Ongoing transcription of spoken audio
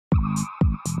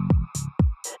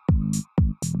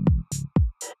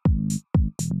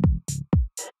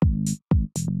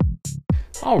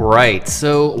All right,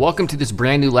 so welcome to this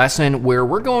brand new lesson where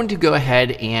we're going to go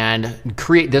ahead and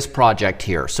create this project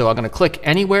here. So I'm going to click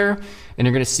anywhere and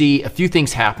you're going to see a few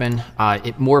things happen.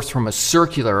 It morphs from a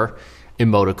circular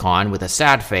emoticon with a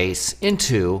sad face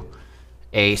into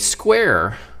a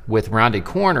square with rounded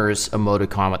corners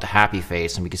emoticon with a happy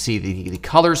face, and we can see the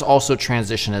colors also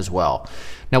transition as well.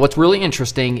 Now what's really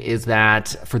interesting is that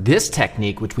for this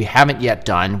technique, which we haven't yet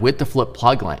done with the Flip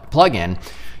plugin,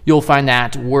 you'll find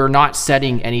that we're not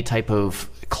setting any type of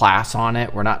class on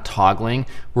it. We're not toggling.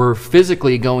 We're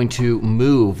physically going to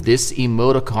move this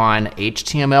emoticon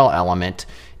HTML element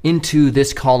into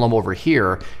this column over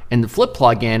here, and the Flip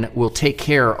plugin will take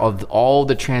care of all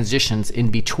the transitions in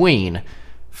between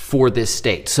for this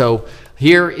state. So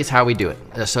here is how we do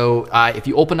it. So if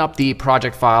you open up the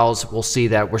project files, we'll see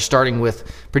that we're starting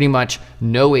with pretty much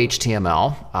no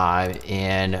HTML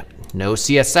and no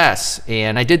CSS.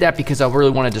 And I did that because I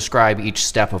really want to describe each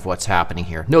step of what's happening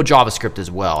here. No JavaScript as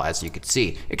well, as you could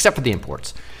see, except for the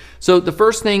imports. So the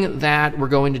first thing that we're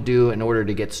going to do in order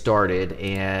to get started,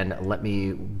 and let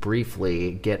me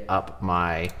briefly get up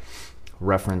my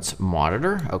reference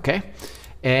monitor, okay?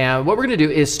 And what we're going to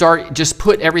do is just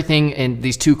put everything in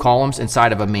these two columns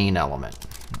inside of a main element,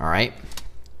 all right?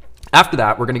 After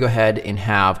that, we're going to go ahead and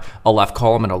have a left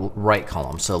column and a right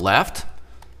column. So left,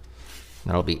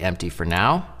 that'll be empty for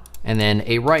now, and then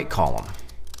a right column.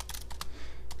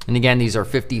 And again, these are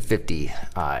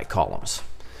 50-50 columns.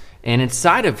 And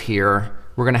inside of here,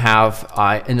 we're going to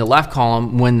have in the left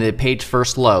column, when the page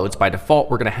first loads, by default,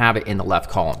 we're going to have it in the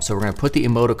left column. So we're going to put the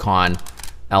emoticon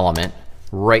element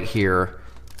right here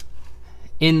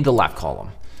in the left column.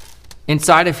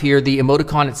 Inside of here, the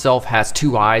emoticon itself has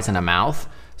two eyes and a mouth.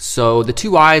 So the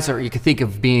two eyes are, you can think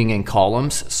of being in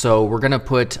columns. So we're going to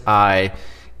put a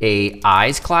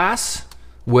eyes class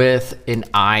with an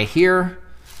eye here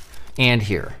and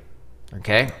here,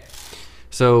 okay?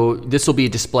 So this will be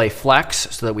display flex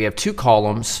so that we have two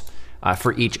columns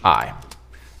for each eye.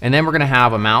 And then we're going to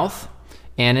have a mouth.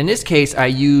 And in this case, I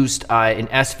used an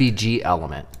SVG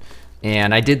element.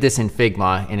 And I did this in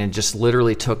Figma, and it just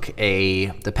literally took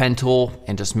the pen tool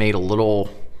and just made a little,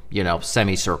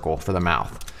 semicircle for the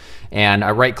mouth. And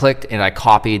I right-clicked and I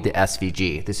copied the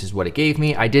SVG. This is what it gave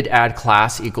me. I did add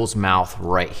class equals mouth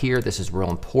right here. This is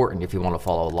real important if you want to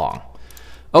follow along.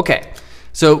 Okay,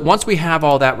 so once we have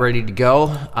all that ready to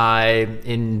go,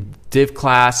 in div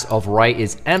class of right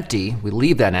is empty. We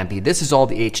leave that empty. This is all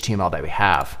the HTML that we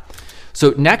have.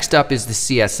 So next up is the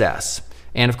CSS.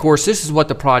 And of course, this is what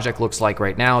the project looks like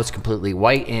right now. It's completely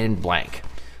white and blank.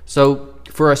 So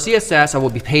for our CSS, I will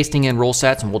be pasting in rule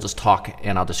sets, and we'll just talk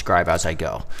and I'll describe as I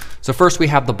go. So first we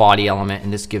have the body element,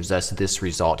 and this gives us this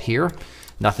result here.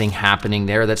 Nothing happening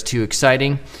there. That's too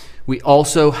exciting. We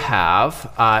also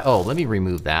have, oh, let me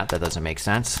remove that. That doesn't make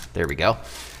sense. There we go.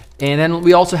 And then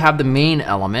we also have the main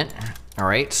element. All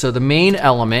right. So the main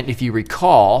element, if you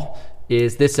recall,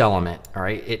 is this element. All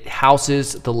right. It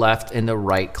houses the left and the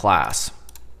right class.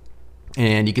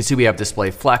 And you can see we have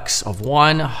display flex of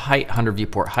 1, height, 100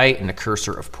 viewport height, and a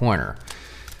cursor of pointer.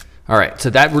 All right, so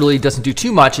that really doesn't do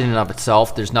too much in and of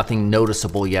itself. There's nothing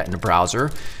noticeable yet in the browser.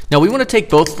 Now we want to take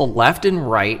both the left and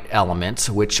right elements,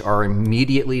 which are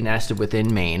immediately nested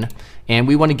within main, and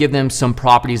we want to give them some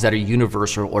properties that are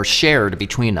universal or shared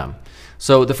between them.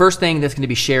 So the first thing that's going to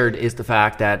be shared is the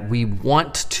fact that we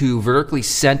want to vertically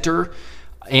center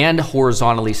and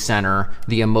horizontally center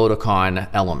the emoticon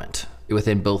element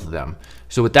within both of them.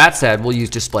 So with that said, we'll use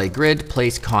display grid,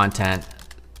 place content,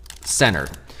 centered.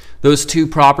 Those two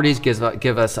properties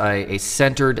give us a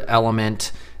centered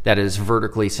element that is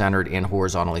vertically centered and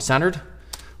horizontally centered.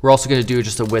 We're also going to do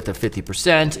just a width of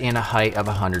 50% and a height of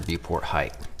 100 viewport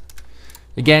height.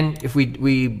 Again, if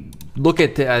we look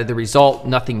at the result,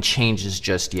 nothing changes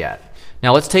just yet.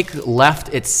 Now let's take left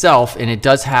itself, and it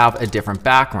does have a different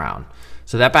background.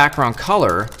 So that background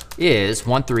color is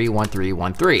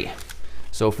 131313.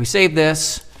 So if we save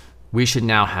this, we should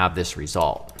now have this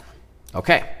result.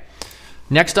 Okay.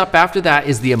 Next up after that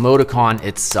is the emoticon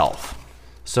itself.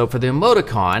 So for the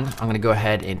emoticon, I'm going to go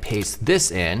ahead and paste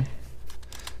this in.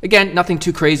 Again, nothing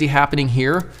too crazy happening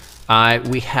here.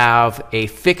 We have a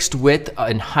fixed width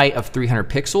and height of 300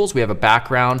 pixels. We have a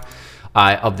background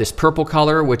of this purple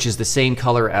color, which is the same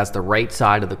color as the right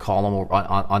side of the column or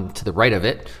on to the right of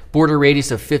it. Border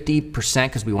radius of 50%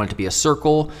 because we want it to be a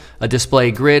circle. A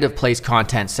display grid of place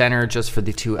content center just for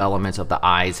the two elements of the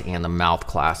eyes and the mouth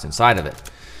class inside of it.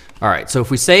 All right, so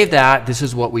if we save that, this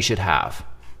is what we should have.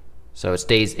 So it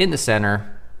stays in the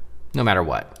center no matter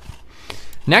what.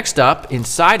 Next up,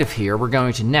 inside of here, we're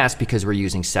going to nest because we're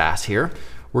using Sass here.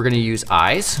 We're going to use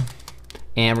eyes,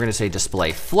 and we're going to say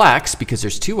display flex because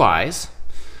there's two eyes.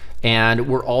 And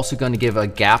we're also going to give a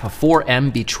gap of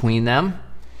 4em between them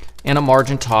and a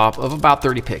margin top of about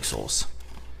 30 pixels.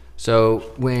 So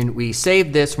when we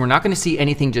save this, we're not going to see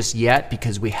anything just yet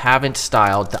because we haven't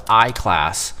styled the eye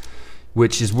class,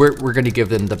 which is where we're going to give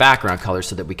them the background color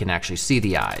so that we can actually see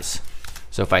the eyes.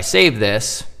 So if I save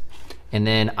this, and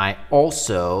then I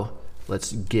also,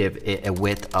 let's give it a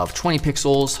width of 20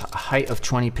 pixels, a height of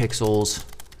 20 pixels,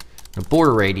 a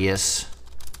border radius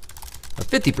of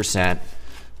 50%,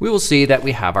 we will see that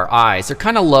we have our eyes. They're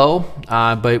kind of low,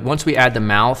 but once we add the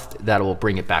mouth, that will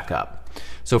bring it back up.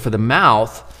 So for the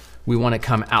mouth, we want to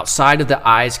come outside of the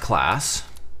eyes class.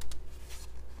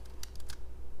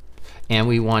 And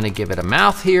we want to give it a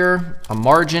mouth here, a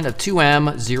margin of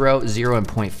 2em, 0, 0, and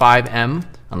 0.5em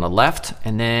on the left,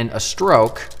 and then a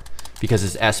stroke, because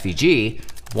it's SVG,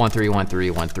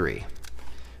 131313.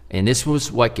 And this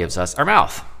was what gives us our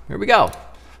mouth. Here we go.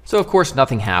 So of course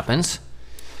nothing happens.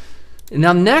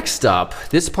 Now next up,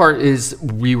 this part is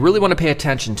we really want to pay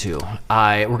attention to.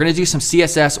 We're going to do some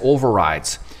CSS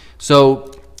overrides.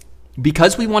 So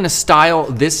because we want to style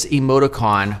this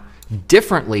emoticon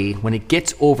differently when it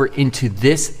gets over into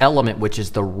this element, which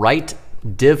is the right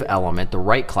div element, the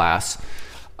right class,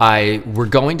 we're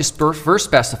going to first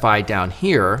specify down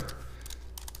here,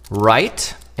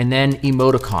 right, and then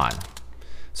emoticon.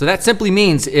 So that simply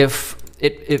means if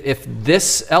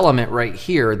this element right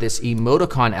here, this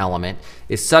emoticon element,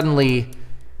 is suddenly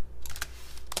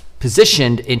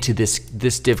positioned into this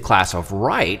div class of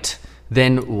right,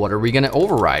 then what are we going to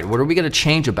override? What are we going to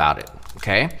change about it?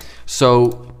 Okay,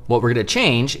 so what we're going to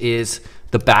change is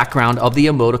the background of the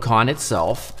emoticon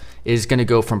itself is going to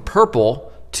go from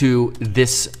purple to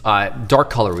this dark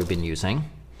color we've been using.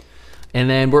 And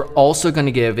then we're also going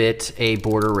to give it a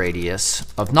border radius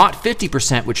of not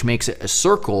 50%, which makes it a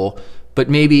circle, but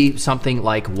maybe something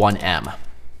like 1em.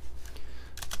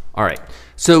 All right,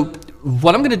 so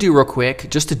what I'm going to do real quick,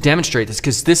 just to demonstrate this,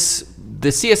 because the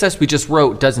CSS we just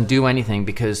wrote doesn't do anything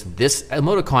because this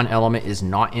emoticon element is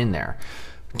not in there.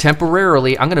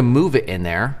 Temporarily, I'm going to move it in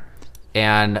there,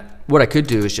 and what I could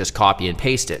do is just copy and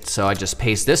paste it. So I just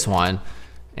paste this one,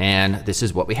 and this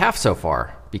is what we have so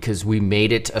far because we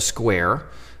made it a square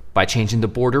by changing the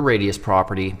border radius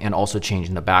property and also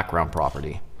changing the background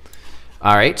property.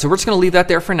 All right, so we're just going to leave that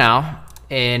there for now,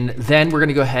 and then we're going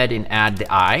to go ahead and add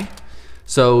the eye.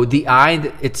 So the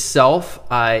eye itself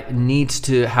needs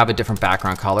to have a different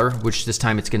background color, which this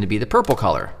time it's going to be the purple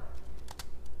color.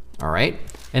 All right,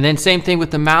 and then same thing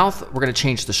with the mouth. We're going to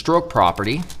change the stroke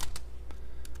property.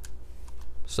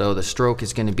 So the stroke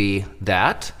is going to be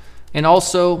that. And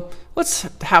also, let's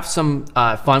have some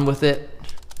fun with it.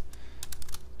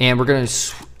 And we're going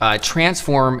to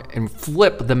transform and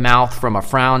flip the mouth from a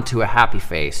frown to a happy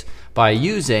face by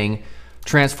using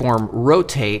transform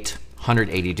rotate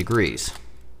 180 degrees.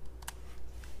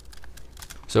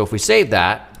 So if we save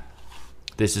that,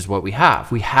 this is what we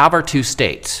have. We have our two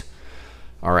states.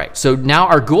 All right, so now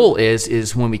our goal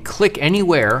is when we click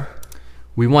anywhere,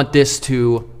 we want this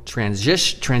to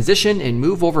transition and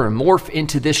move over and morph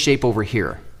into this shape over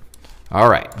here. All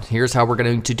right, here's how we're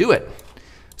going to do it.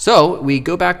 So we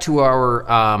go back to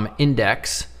our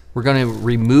index. We're going to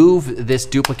remove this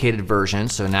duplicated version.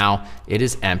 So now it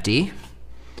is empty.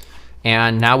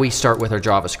 And now we start with our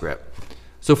JavaScript.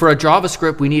 So for our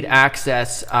JavaScript, we need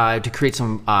access to create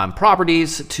some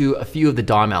properties to a few of the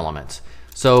DOM elements.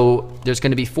 So there's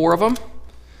going to be 4 of them.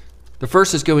 The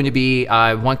first is going to be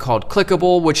one called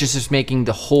clickable, which is just making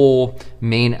the whole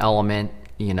main element,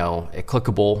 you know, a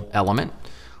clickable element.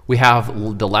 We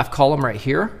have the left column right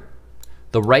here,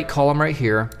 the right column right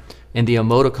here, and the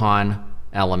emoticon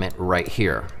element right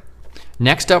here.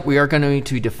 Next up, we are going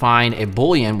to define a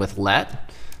boolean with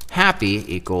let happy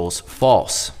equals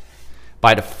false.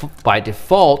 By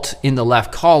default, in the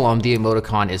left column, the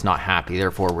emoticon is not happy.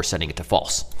 Therefore, we're setting it to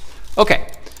false. Okay,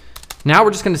 now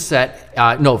we're just going to set,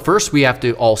 no, first we have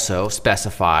to also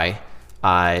specify, we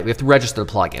have to register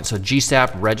the plugin. So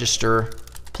gsap register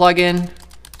plugin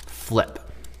flip.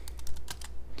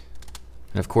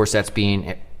 And of course, that's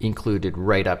being included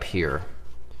right up here.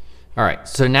 All right,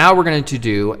 so now we're going to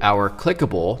do our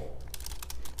clickable.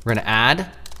 We're going to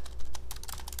add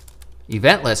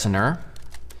event listener,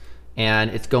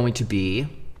 and it's going to be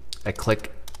a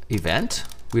click event.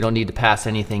 We don't need to pass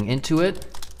anything into it.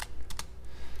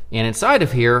 And inside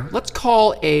of here, let's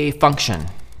call a function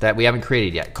that we haven't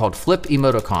created yet called flip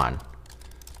emoticon.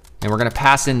 And we're going to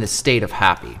pass in the state of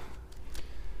happy,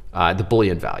 the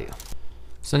Boolean value.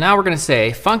 So now we're going to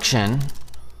say function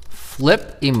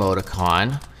flip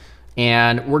emoticon,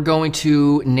 and we're going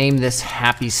to name this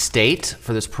happy state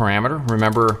for this parameter.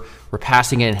 Remember, we're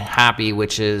passing in happy,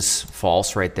 which is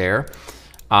false right there.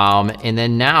 And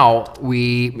then now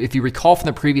if you recall from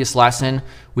the previous lesson,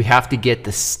 we have to get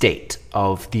the state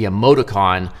of the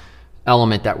emoticon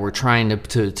element that we're trying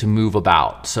to move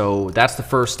about. So that's the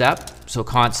first step. So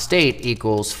const state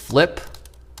equals flip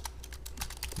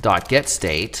dot get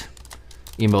state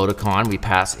emoticon. We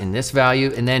pass in this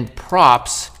value, and then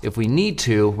props, if we need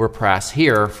to, we're pass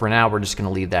here. For now, we're just going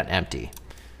to leave that empty.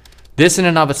 This in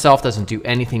and of itself doesn't do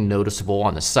anything noticeable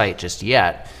on the site just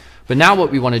yet. But now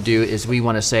what we want to do is we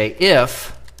want to say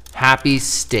if happy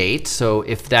state. So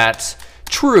if that's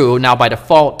true, now by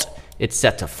default it's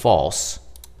set to false.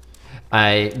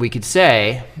 We could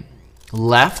say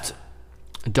left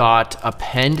dot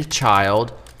append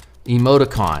child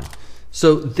emoticon.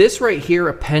 So this right here,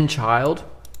 append child,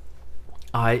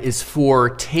 is for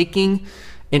taking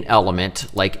an element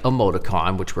like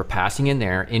emoticon, which we're passing in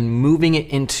there, and moving it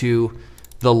into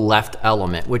the left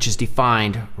element, which is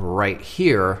defined right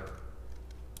here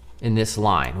in this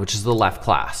line, which is the left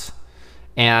class.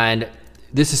 And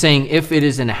this is saying if it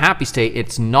is in a happy state,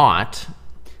 it's not.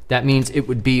 That means it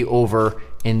would be over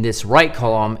in this right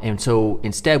column, and so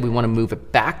instead we want to move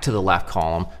it back to the left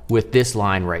column with this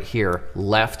line right here,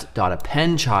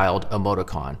 left.append child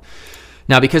emoticon.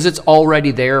 Now because it's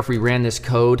already there, if we ran this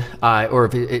code, or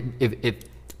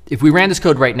if we ran this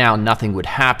code right now, nothing would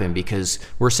happen because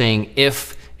we're saying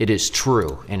if it is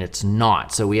true, and it's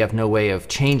not. So we have no way of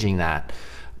changing that.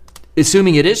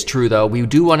 Assuming it is true though, we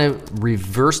do want to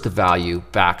reverse the value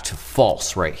back to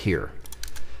false right here.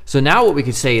 So now what we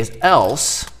could say is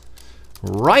else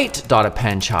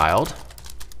right.append child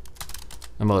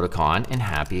emoticon and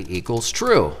happy equals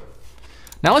true.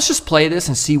 Now let's just play this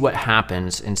and see what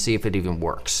happens and see if it even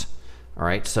works. All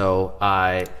right, so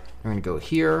I'm going to go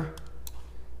here.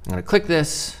 I'm going to click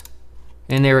this,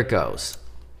 and there it goes.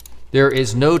 There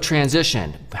is no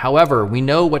transition. However, we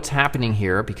know what's happening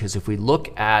here because if we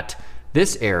look at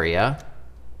this area,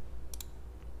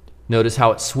 notice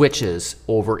how it switches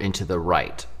over into the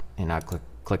right. And now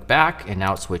click back, and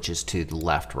now it switches to the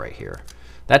left right here.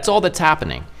 That's all that's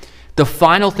happening. The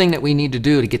final thing that we need to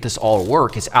do to get this all to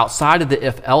work is outside of the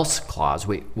if-else clause,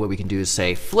 what we can do is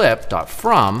say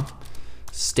flip.from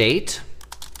state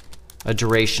a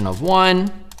duration of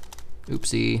 1.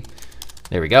 Oopsie.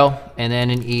 There we go. And then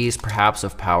an ease perhaps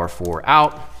of power 4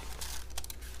 out.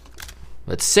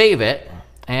 Let's save it,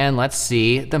 and let's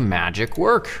see the magic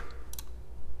work.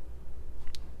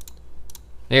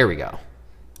 There we go.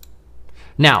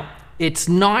 Now, it's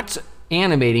not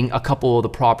animating a couple of the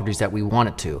properties that we want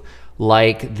it to,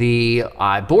 like the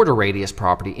border radius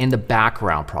property and the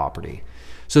background property.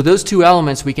 So those two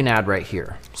elements we can add right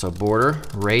here. So border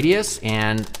radius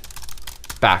and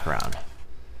background.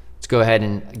 Let's go ahead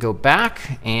and go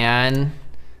back, and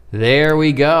there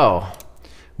we go.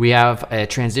 We have a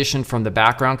transition from the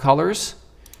background colors,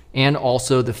 and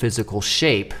also the physical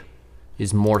shape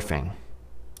is morphing.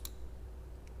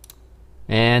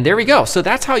 And there we go. So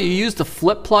that's how you use the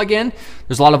Flip plugin.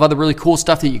 There's a lot of other really cool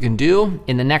stuff that you can do.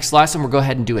 In the next lesson, we'll go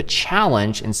ahead and do a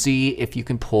challenge and see if you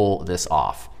can pull this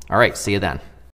off. All right, see you then.